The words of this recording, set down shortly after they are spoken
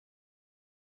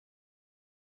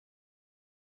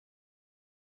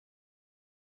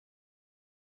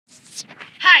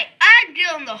Hi, I'm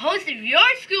Dylan, the host of your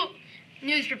school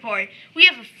news report. We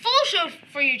have a full show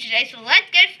for you today, so let's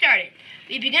get started.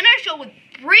 We begin our show with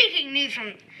breaking news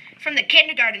from the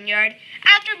kindergarten yard.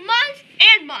 After months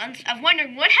and months of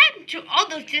wondering what happened to all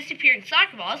those disappearing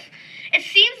soccer balls, it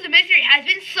seems the mystery has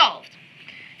been solved.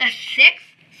 The 6th,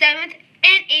 7th,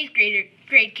 and 8th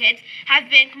grade kids have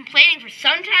been complaining for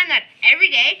some time that every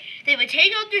day they would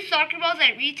take out their soccer balls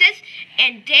at recess,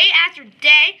 and day after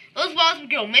day, those balls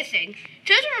would go missing.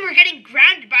 Children were getting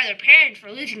grounded by their parents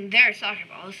for losing their soccer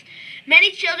balls.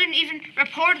 Many children even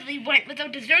reportedly went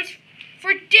without desserts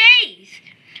for days.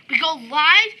 We go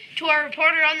live to our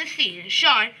reporter on the scene,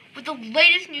 Sean, with the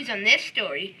latest news on this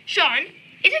story. Sean,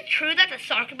 is it true that the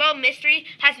soccer ball mystery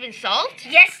has been solved?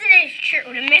 Yes, it is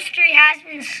true. The mystery has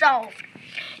been solved.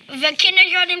 The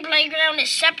kindergarten playground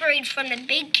is separated from the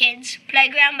big kids'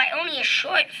 playground by only a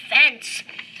short fence.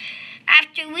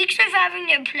 After weeks of having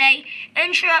their play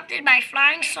interrupted by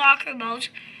flying soccer balls,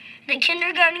 the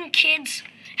kindergarten kids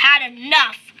had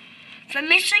enough. The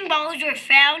missing balls were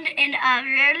found in a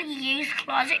rarely used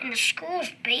closet in the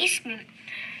school's basement.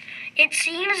 It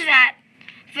seems that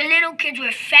the little kids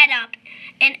were fed up,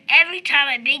 and every time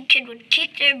a big kid would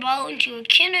kick their ball into a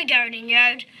kindergarten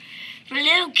yard, the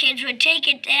little kids would take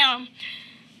it down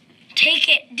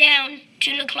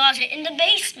to the closet in the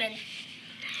basement.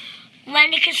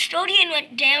 When the custodian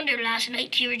went down there last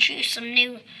night to retrieve some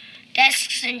new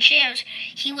desks and chairs,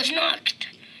 he was knocked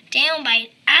down by an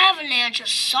avalanche of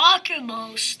soccer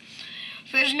balls.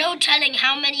 There's no telling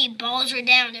how many balls are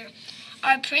down there.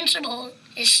 Our principal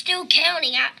is still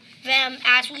counting them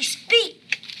as we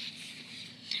speak.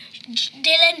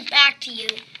 Dylan, back to you.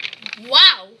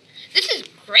 Wow, this is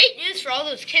great news for all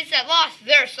those kids that lost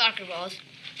their soccer balls.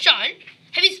 Sean,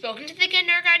 have you spoken to the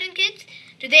kindergarten kids?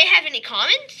 Do they have any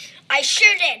comments? I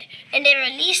sure did, and they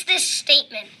released this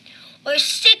statement. We're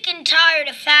sick and tired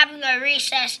of having our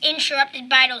recess interrupted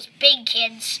by those big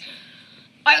kids.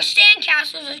 Our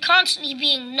sandcastles are constantly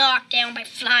being knocked down by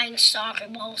flying soccer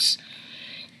balls,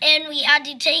 and we had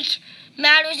to take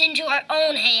matters into our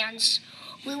own hands.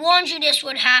 We warned you this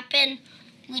would happen.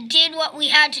 We did what we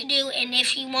had to do, and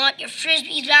if you want your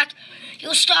frisbees back,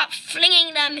 you'll stop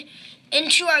flinging them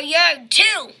into our yard,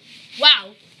 too.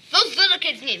 Wow, those little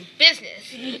kids mean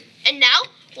business. And now,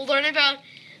 we'll learn about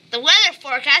the weather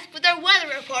forecast with our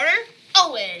weather reporter,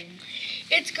 Owen.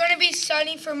 It's going to be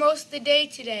sunny for most of the day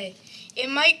today. It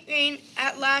might rain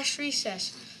at last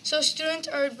recess, so students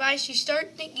are advised to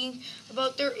start thinking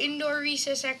about their indoor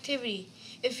recess activity.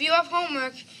 If you have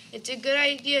homework, it's a good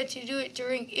idea to do it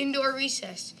during indoor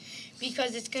recess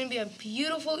because it's going to be a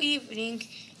beautiful evening.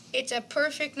 It's a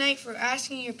perfect night for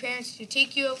asking your parents to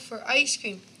take you out for ice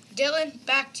cream. Dylan,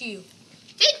 back to you.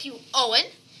 Thank you, Owen.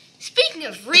 Speaking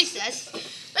of recess,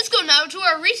 let's go now to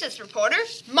our recess reporter,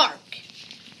 Mark.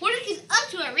 What are kids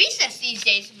up to at recess these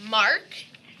days, Mark?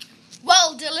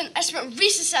 Well, Dylan, I spent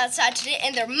recess outside today,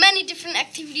 and there are many different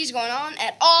activities going on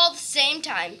at all the same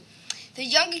time. The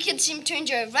younger kids seem to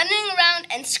enjoy running around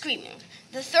and screaming.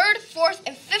 The 3rd, 4th,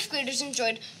 and 5th graders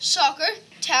enjoyed soccer,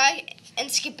 tag,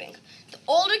 and skipping. The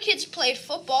older kids played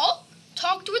football,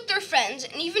 talked with their friends,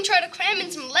 and even tried to cram in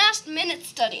some last-minute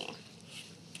studying.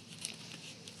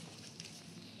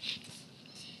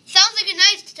 Sounds like a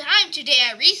nice time today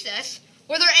at recess.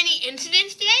 Were there any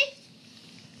incidents today?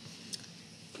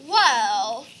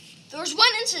 Well, there was one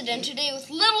incident today with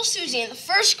little Susie in the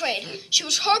 1st grade. She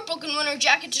was heartbroken when her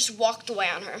jacket just walked away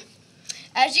on her.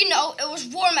 As you know, it was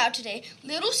warm out today.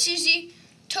 Little Susie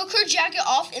took her jacket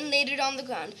off and laid it on the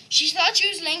ground. She thought she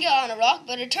was laying it on a rock,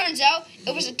 but it turns out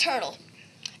it was a turtle.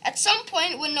 At some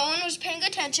point, when no one was paying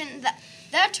attention,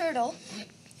 that turtle,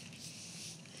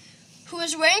 who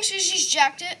was wearing Susie's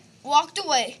jacket, walked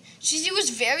away. Susie was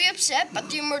very upset, but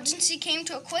the emergency came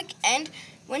to a quick end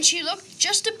when she looked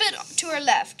just a bit to her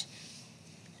left.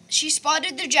 She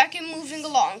spotted the jacket moving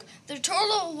along. The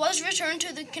turtle was returned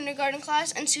to the kindergarten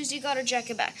class, and Susie got her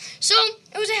jacket back. So,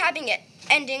 it was a happy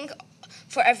ending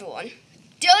for everyone.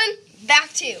 Dylan,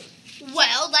 back to you.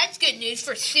 Well, that's good news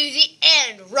for Susie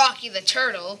and Rocky the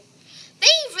Turtle.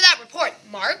 Thank you for that report,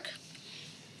 Mark.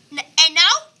 And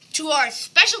now, to our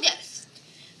special guest.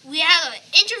 We have an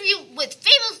interview with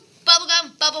famous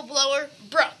bubblegum bubble blower,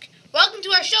 Brooke. Welcome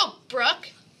to our show, Brooke.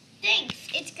 Thanks.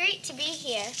 It's great to be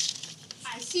here.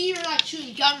 I see you're not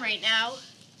chewing gum right now.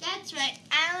 That's right.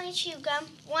 I only chew gum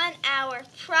 1 hour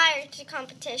prior to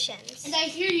competitions. And I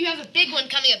hear you have a big one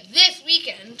coming up this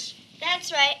weekend.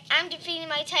 That's right. I'm defending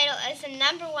my title as the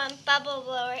 #1 bubble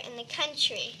blower in the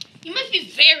country. You must be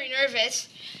very nervous.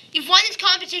 You've won this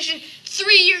competition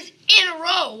 3 years in a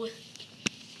row.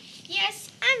 Yes,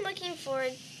 I'm looking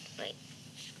forward.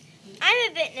 I'm a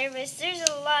a bit nervous. There's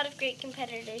a lot of great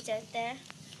competitors out there.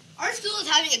 Our school is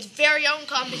having its very own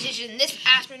competition this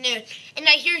afternoon, and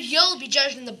I hear you'll be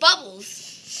judging the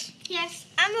bubbles. Yes,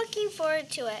 I'm looking forward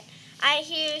to it. I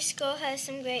hear your school has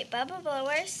some great bubble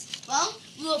blowers. Well,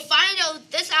 we will find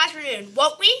out this afternoon,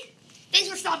 won't we? Thanks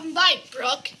for stopping by,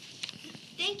 Brooke.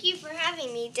 Thank you for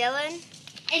having me, Dylan.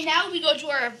 And now we go to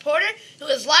our reporter who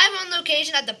is live on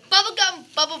location at the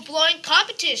bubblegum bubble blowing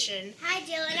competition. Hi,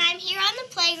 Dylan. I'm here on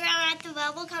the playground at the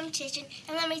bubble competition,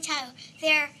 and let me tell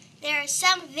you, there are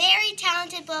some very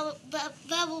talented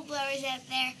bubble blowers out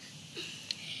there.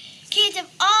 Kids of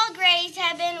all grades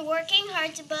have been working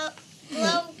hard to blow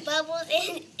bubbles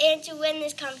and to win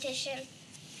this competition.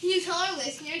 Can you tell our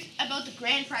listeners about the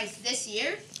grand prize this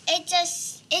year?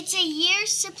 It's a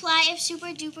year's supply of super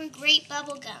duper great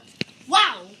bubble gum.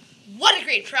 Wow, what a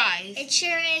great prize. It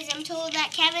sure is. I'm told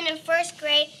that Kevin in first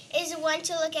grade is the one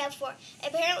to look out for.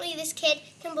 Apparently this kid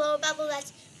can blow a bubble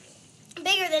that's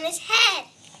bigger than his head.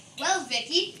 Well,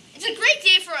 Vicky, it's a great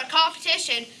day for a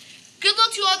competition. Good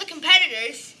luck to all the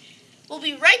competitors. We'll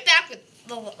be right back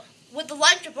with the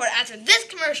lunch report after this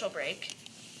commercial break.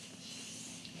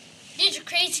 Did your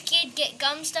crazy kid get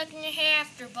gum stuck in your hair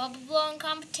after a bubble blowing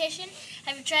competition?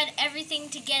 Have you tried everything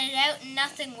to get it out and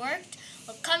nothing worked?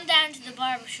 Well, come down to the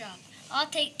barber shop. I'll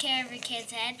take care of your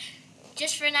kid's head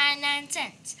just for 99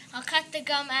 cents. I'll cut the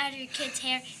gum out of your kid's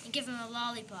hair and give him a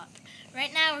lollipop.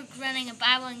 Right now we're running a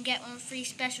buy one get one free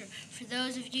special for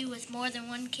those of you with more than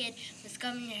one kid with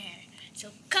gum in your hair. So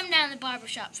come down to the barber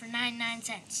shop for 99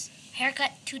 cents.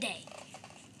 Haircut today.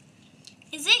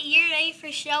 Is it your day for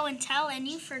show and tell and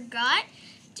you forgot?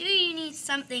 Do you need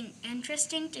something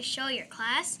interesting to show your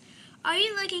class? Are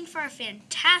you looking for a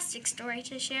fantastic story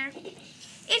to share?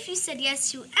 If you said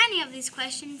yes to any of these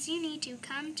questions, you need to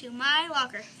come to my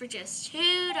locker for just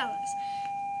 $2.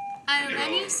 I'll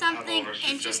lend you something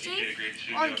interesting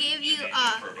or give you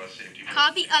a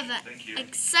copy of an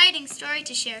exciting story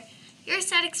to share. Your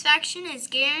satisfaction is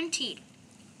guaranteed.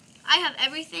 I have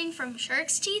everything from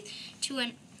shark's teeth to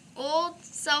an old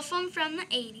cell phone from the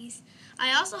 80s.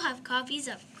 I also have copies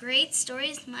of great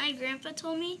stories my grandpa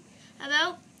told me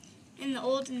about in the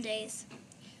olden days.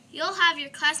 You'll have your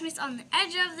classmates on the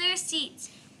edge of their seats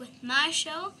with my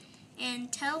show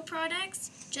and tell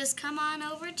products. Just come on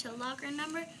over to locker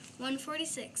number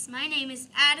 146. My name is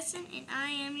Addison and I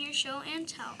am your show and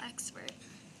tell expert.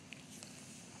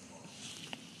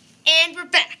 And we're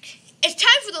back. It's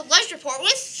time for the lunch report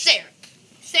with Sarah.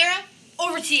 Sarah,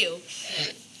 over to you.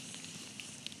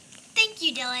 Thank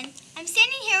you, Dylan. I'm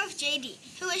standing here with JD,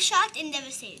 who is shocked and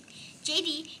devastated.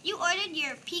 JD, you ordered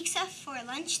your pizza for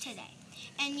lunch today,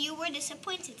 and you were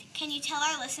disappointed. Can you tell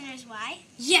our listeners why?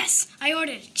 Yes, I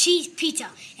ordered cheese pizza,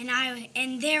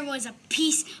 and there was a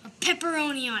piece of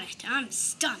pepperoni on it. I'm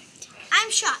stunned. I'm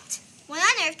shocked. What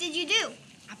on earth did you do?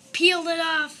 I peeled it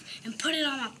off and put it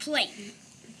on my plate.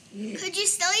 Could you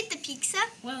still eat the pizza?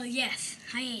 Well, yes,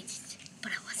 I ate it,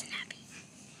 but I wasn't happy.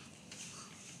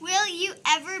 Will you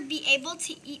ever be able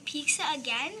to eat pizza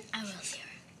again? I will, Sarah.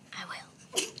 I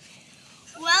will.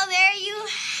 Well, there you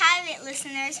have it,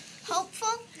 listeners.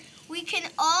 Hopeful we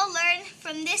can all learn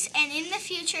from this, and in the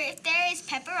future, if there is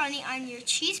pepperoni on your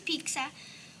cheese pizza,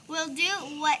 we'll do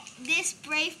what this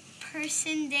brave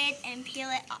person did and peel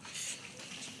it off.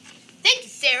 Thank you,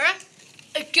 Sarah.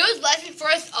 A good lesson for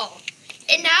us all.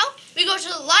 And now we go to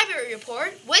the library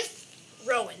report with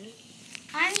Rowan.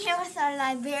 I'm here with our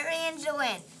librarian,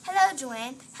 Joanne. Hello,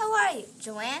 Joanne. How are you,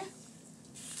 Joanne?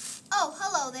 Oh,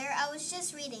 hello there. I was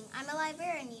just reading. I'm a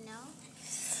librarian, you know.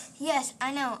 Yes,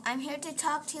 I know. I'm here to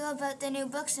talk to you about the new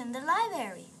books in the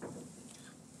library.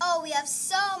 Oh, we have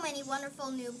so many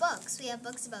wonderful new books. We have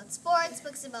books about sports,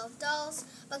 books about dolls,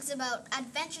 books about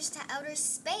adventures to outer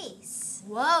space.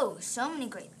 Whoa, so many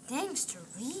great things to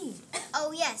read.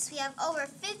 Oh, yes, we have over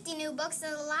 50 new books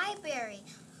in the library.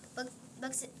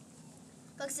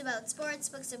 Books about sports,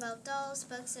 books about dolls,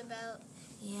 books about...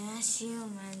 Yes, you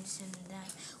mentioned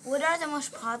that. What are the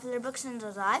most popular books in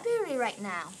the library right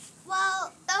now?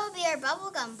 Well, that would be our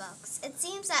bubblegum books. It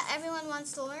seems that everyone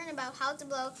wants to learn about how to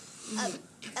blow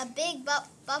a big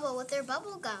bubble with their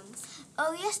bubble gums.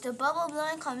 Oh yes, the bubble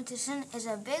blowing competition is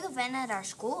a big event at our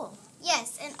school.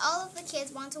 Yes, and all of the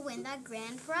kids want to win that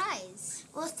grand prize.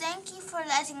 Well, thank you for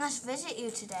letting us visit you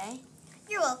today.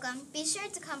 You're welcome. Be sure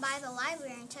to come by the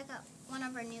library and check out one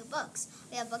of our new books.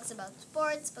 We have books about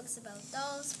sports, books about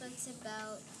dolls, books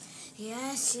about...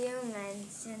 Yes, you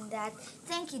mentioned that.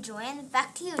 Thank you, Joanne.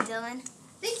 Back to you, Dylan.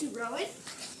 Thank you, Rowan.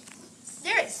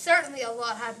 There is certainly a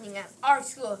lot happening at our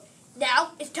school.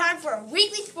 Now it's time for a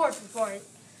weekly sports report.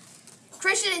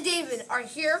 Christian and David are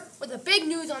here with the big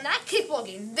news on that kickball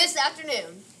game this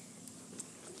afternoon.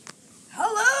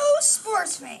 Hello,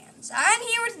 sports fans. I'm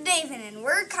here with David, and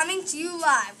we're coming to you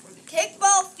live from the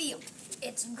kickball field.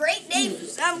 It's a great day for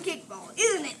some kickball,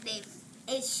 isn't it, David?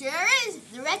 It sure is.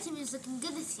 The red team is looking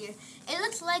good this year. It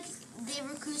looks like they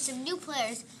recruit some new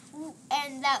players,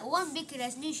 and that one big kid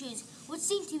has new shoes, which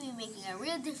seem to be making a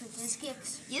real difference in his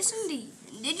kicks. Yes, indeed.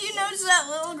 And did you notice that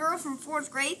little girl from 4th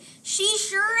grade? She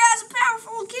sure has a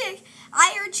powerful kick.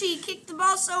 I heard she kicked the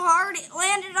ball so hard it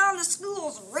landed on the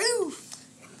school's roof.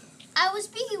 I was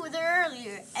speaking with her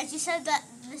earlier, and she said that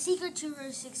the secret to her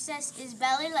success is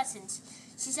ballet lessons.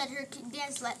 She said her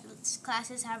dance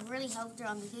classes have really helped her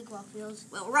on the kickball fields.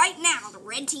 Well, right now, the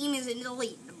red team is in the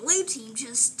lead. The blue team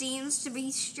just seems to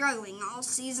be struggling all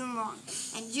season long.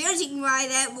 And judging by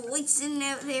that boy sitting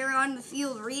out there on the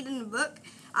field reading a book,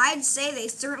 I'd say they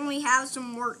certainly have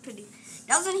some work to do.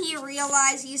 Doesn't he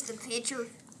realize he's the pitcher?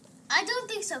 I don't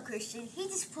think so, Christian. He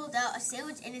just pulled out a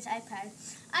sandwich and his iPad.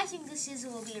 I think this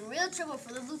season will be in real trouble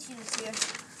for the blue team this year.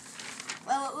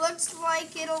 Well, it looks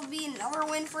like it'll be another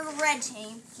win for the red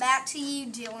team. Back to you,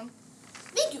 Dylan.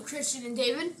 Thank you, Christian and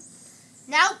David.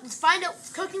 Now, let's find out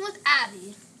what's cooking with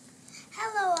Abby.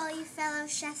 Hello, all you fellow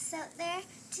chefs out there.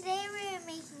 Today we are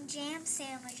making jam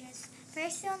sandwiches.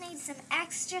 First, you'll need some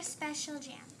extra special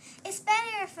jam. It's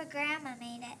better if a grandma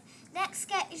made it. Next,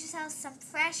 get yourself some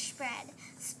fresh bread.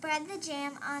 Spread the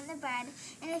jam on the bread,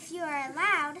 and if you are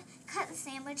allowed, cut the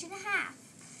sandwich in half.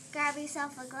 Grab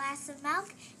yourself a glass of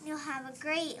milk, and you'll have a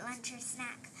great lunch or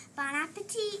snack. Bon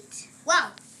appetit!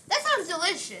 Wow, that sounds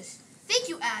delicious. Thank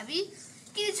you, Abby.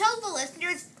 Can you tell the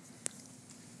listeners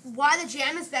why the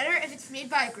jam is better if it's made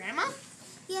by a grandma?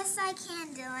 Yes, I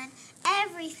can, Dylan.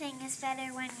 Everything is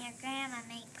better when your grandma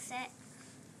makes it.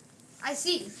 I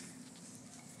see.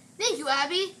 Thank you,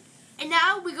 Abby. And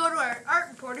now we go to our art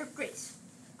reporter, Grace.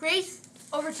 Grace,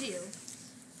 over to you.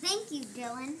 Thank you,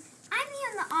 Dylan. I'm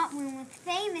here in the art room with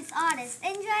famous artist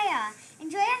Andrea.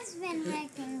 Andrea has been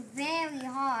working very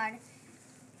hard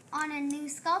on a new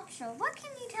sculpture. What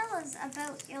can you tell us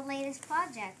about your latest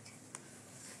project?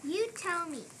 You tell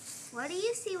me. What do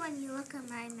you see when you look at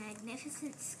my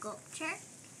magnificent sculpture?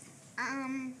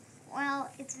 Well,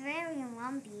 it's very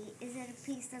lumpy. Is it a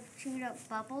piece of chewed up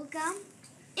bubble gum?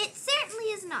 It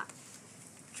certainly is not.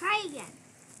 Try again.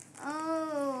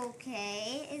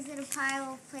 Okay. Is it a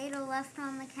pile of Play-Doh left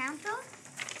on the counter?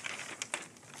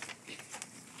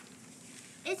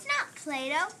 It's not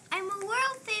Play-Doh. I'm a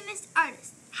world-famous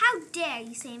artist. How dare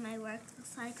you say my work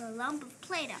looks like a lump of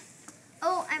Play-Doh?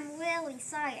 Oh, I'm really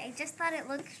sorry. I just thought it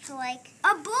looked like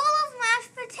a bowl of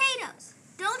mashed potatoes.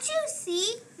 Don't you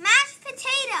see? Mashed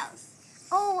potatoes.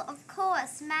 Oh, of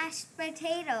course, mashed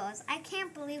potatoes. I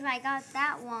can't believe I got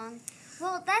that wrong.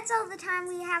 Well, that's all the time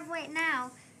we have right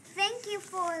now. Thank you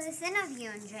for this interview,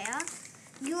 Andrea.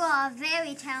 You are a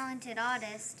very talented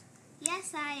artist.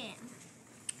 Yes, I am.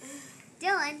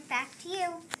 Dylan, back to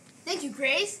you. Thank you,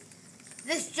 Grace.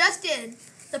 This just in.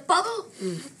 The bubble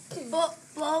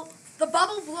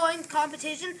blowing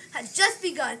competition has just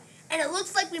begun, and it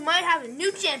looks like we might have a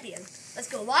new champion. Let's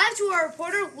go live to our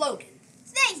reporter, Logan.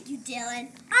 Thank you, Dylan.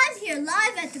 I'm here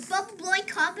live at the bubble blowing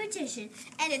competition,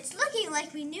 and it's looking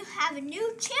like we have a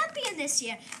new champion this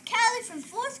year. Callie from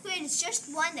 4th grade has just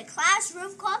won the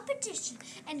classroom competition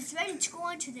and is ready to go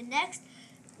on to the next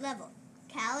level.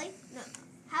 Callie,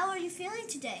 how are you feeling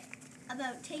today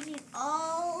about taking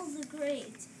all the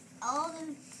grades, all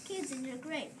the kids in your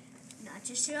grade, not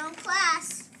just your own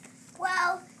class?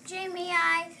 Well, Jamie,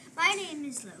 my name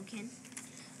is Logan.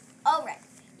 All right,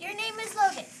 your name is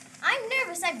Logan. I'm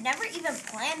nervous. I've never even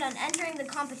planned on entering the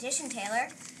competition, Taylor.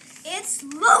 It's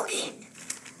Logan!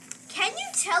 Can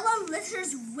you tell our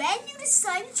listeners when you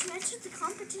decided to enter the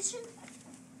competition?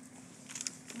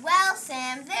 Well,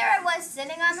 Sam, there I was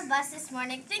sitting on the bus this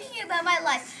morning thinking about my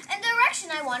life and the direction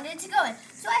I wanted it to go in.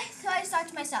 So I thought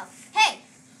to myself, hey,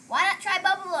 why not try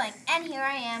bubble blowing? And here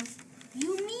I am.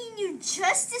 You mean you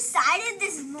just decided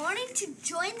this morning to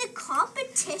join the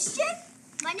competition?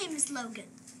 My name is Logan,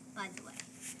 by the way.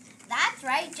 That's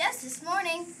right, just this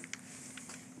morning.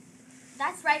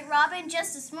 That's right, Robin,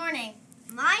 just this morning.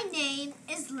 My name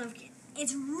is Logan.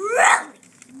 It's really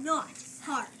not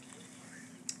hard.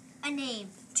 A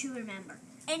name to remember.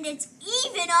 And it's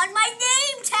even on my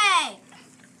name tag.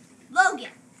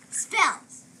 Logan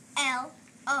spells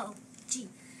Logan.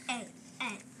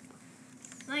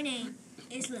 My name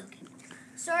is Logan.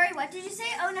 Sorry, what did you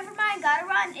say? Oh, never mind. Gotta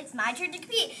run. It's my turn to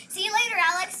compete. See you later,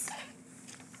 Alex.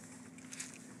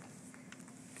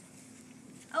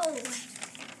 Oh.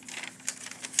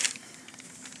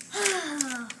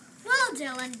 Well,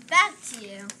 Dylan, back to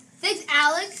you. Thanks,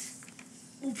 Alex.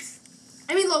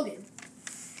 Logan.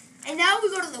 And now we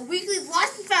go to the weekly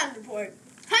Lost and Found report.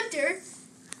 Hunter,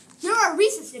 you're our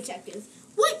recess detective.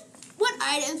 What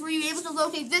items were you able to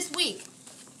locate this week?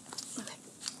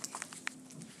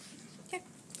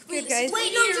 Good, guys.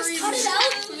 Wait, no, just cut it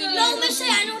out. No, Missy,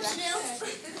 I know what to do.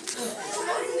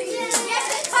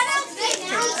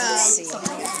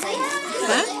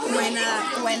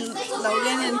 When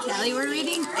Logan and Callie were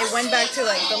reading, it went back to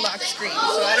like the lock screen.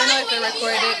 So I don't know if it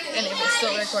recorded and if it's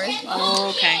still recording. Oh,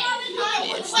 okay.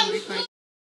 Yeah, it's still recording.